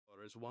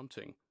is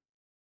wanting.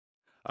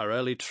 Our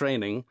early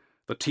training,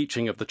 the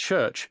teaching of the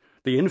church,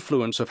 the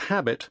influence of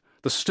habit,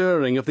 the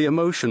stirring of the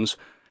emotions,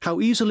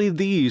 how easily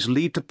these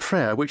lead to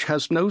prayer which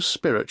has no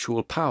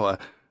spiritual power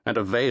and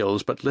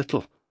avails but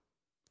little.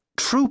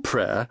 True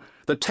prayer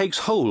that takes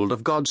hold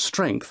of God's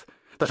strength,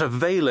 that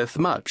availeth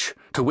much,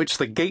 to which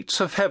the gates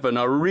of heaven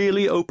are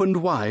really opened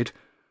wide,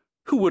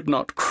 who would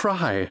not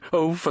cry,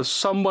 "Oh, for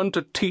someone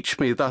to teach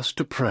me thus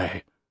to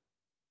pray"?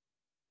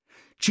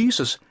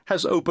 Jesus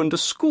has opened a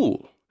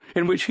school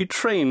in which he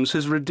trains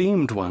his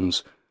redeemed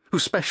ones, who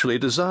specially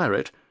desire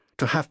it,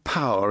 to have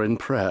power in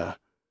prayer.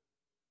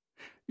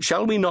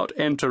 Shall we not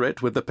enter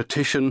it with the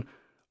petition,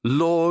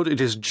 "Lord, it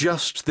is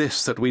just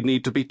this that we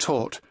need to be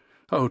taught.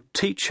 Oh,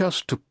 teach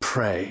us to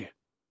pray."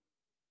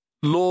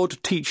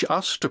 Lord, teach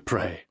us to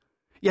pray.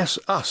 Yes,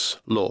 us,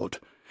 Lord.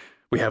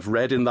 We have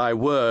read in thy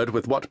word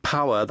with what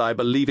power thy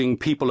believing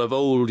people of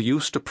old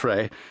used to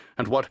pray,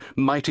 and what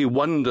mighty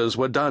wonders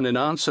were done in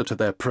answer to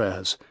their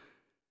prayers.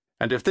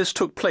 And if this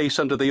took place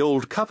under the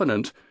old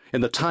covenant, in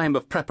the time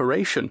of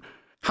preparation,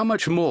 how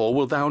much more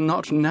wilt thou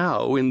not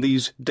now, in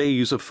these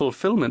days of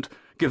fulfillment,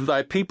 give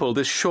thy people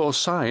this sure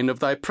sign of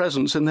thy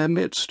presence in their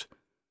midst?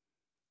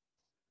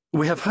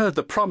 We have heard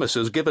the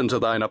promises given to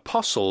thine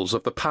apostles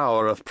of the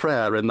power of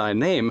prayer in thy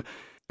name,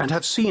 and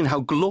have seen how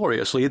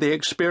gloriously they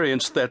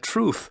experienced their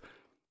truth.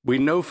 We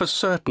know for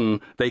certain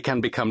they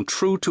can become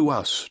true to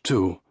us,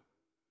 too.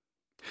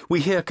 We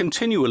hear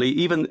continually,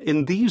 even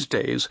in these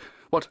days,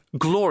 what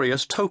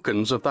glorious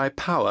tokens of thy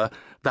power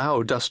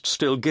thou dost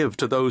still give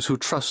to those who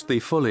trust thee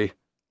fully.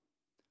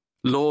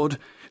 Lord,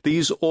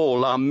 these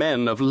all are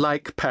men of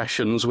like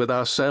passions with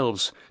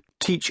ourselves.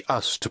 Teach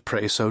us to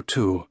pray so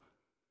too.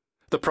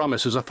 The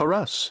promises are for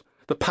us.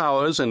 The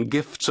powers and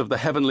gifts of the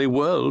heavenly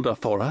world are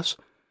for us.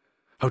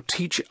 Oh,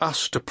 teach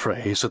us to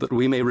pray so that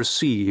we may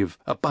receive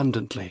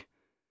abundantly.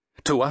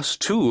 To us,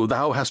 too,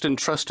 thou hast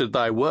entrusted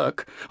thy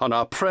work. On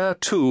our prayer,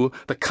 too,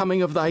 the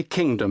coming of thy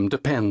kingdom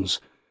depends.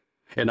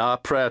 In our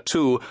prayer,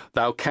 too,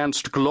 thou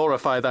canst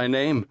glorify thy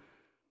name.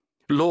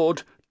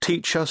 Lord,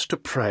 teach us to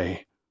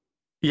pray.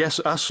 Yes,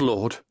 us,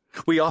 Lord.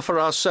 We offer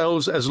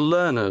ourselves as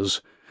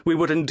learners. We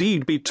would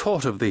indeed be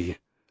taught of thee.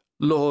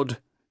 Lord,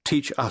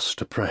 teach us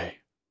to pray.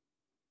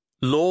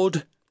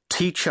 Lord,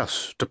 teach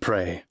us to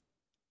pray.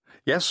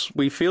 Yes,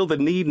 we feel the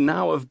need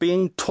now of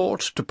being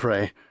taught to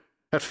pray.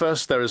 At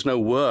first there is no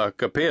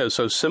work appears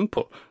so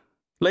simple.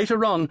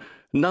 Later on,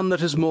 none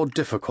that is more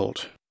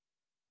difficult.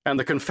 And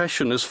the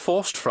confession is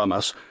forced from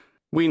us.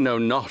 We know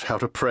not how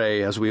to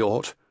pray as we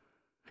ought.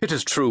 It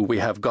is true we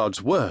have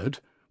God's word,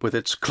 with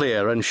its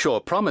clear and sure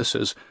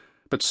promises,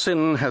 but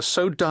sin has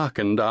so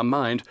darkened our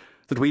mind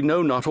that we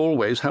know not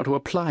always how to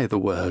apply the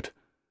word.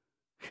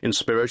 In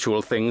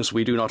spiritual things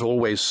we do not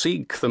always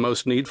seek the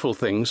most needful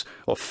things,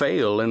 or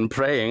fail in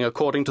praying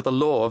according to the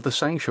law of the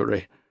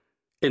sanctuary.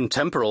 In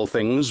temporal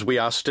things we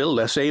are still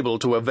less able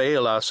to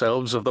avail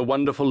ourselves of the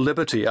wonderful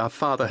liberty our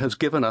Father has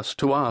given us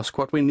to ask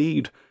what we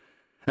need.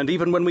 And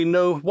even when we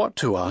know what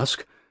to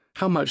ask,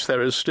 how much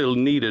there is still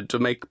needed to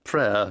make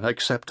prayer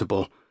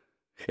acceptable.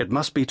 It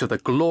must be to the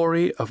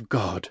glory of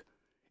God,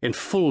 in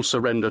full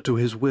surrender to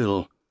his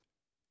will,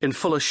 in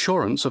full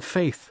assurance of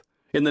faith,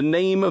 in the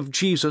name of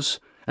Jesus,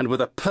 and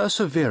with a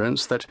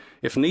perseverance that,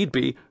 if need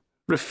be,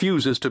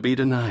 refuses to be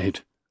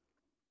denied.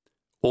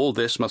 All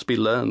this must be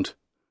learned.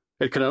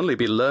 It can only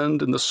be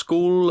learned in the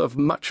school of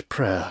much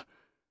prayer,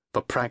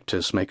 for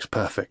practice makes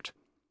perfect.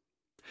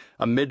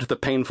 Amid the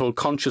painful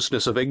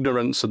consciousness of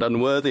ignorance and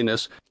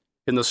unworthiness,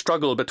 in the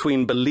struggle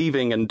between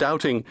believing and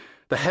doubting,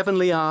 the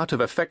heavenly art of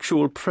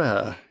effectual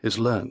prayer is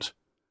learnt.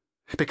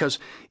 Because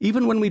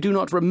even when we do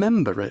not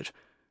remember it,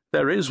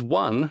 there is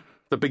one,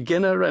 the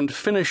beginner and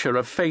finisher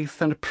of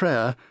faith and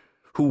prayer,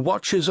 who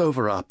watches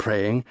over our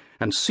praying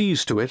and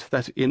sees to it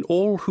that in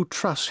all who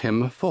trust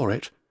him for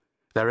it,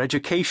 their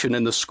education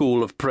in the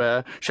school of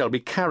prayer shall be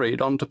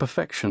carried on to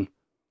perfection.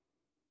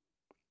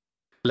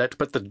 Let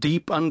but the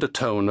deep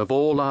undertone of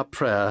all our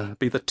prayer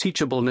be the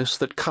teachableness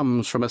that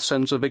comes from a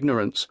sense of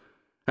ignorance,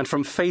 and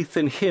from faith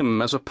in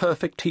him as a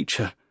perfect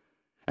teacher,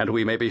 and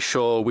we may be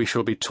sure we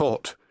shall be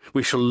taught,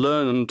 we shall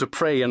learn to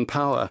pray in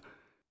power.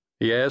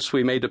 Yes,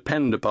 we may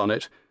depend upon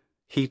it.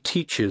 He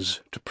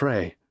teaches to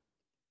pray.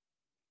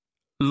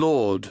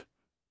 Lord,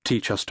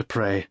 teach us to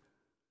pray.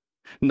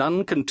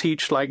 None can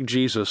teach like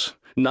Jesus,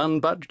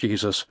 none but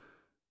Jesus.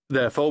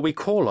 Therefore we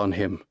call on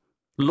him.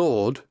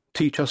 Lord,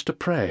 teach us to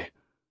pray.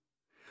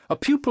 A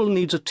pupil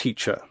needs a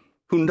teacher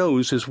who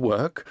knows his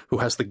work, who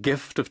has the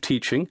gift of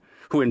teaching,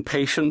 who in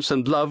patience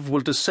and love will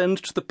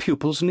descend to the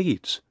pupil's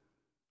needs.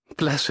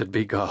 Blessed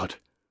be God.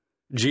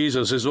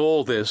 Jesus is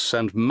all this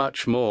and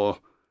much more.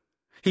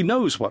 He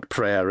knows what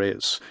prayer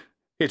is.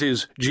 It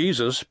is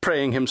Jesus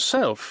praying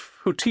himself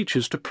who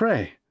teaches to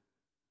pray.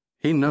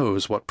 He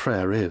knows what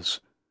prayer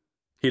is.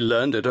 He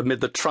learned it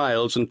amid the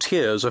trials and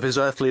tears of his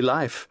earthly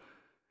life.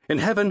 In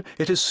heaven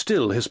it is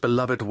still his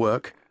beloved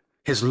work.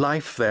 His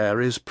life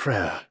there is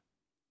prayer.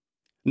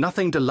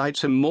 Nothing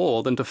delights him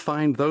more than to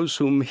find those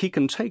whom he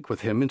can take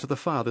with him into the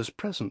Father's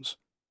presence,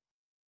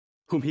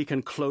 whom he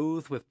can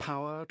clothe with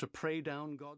power to pray down God's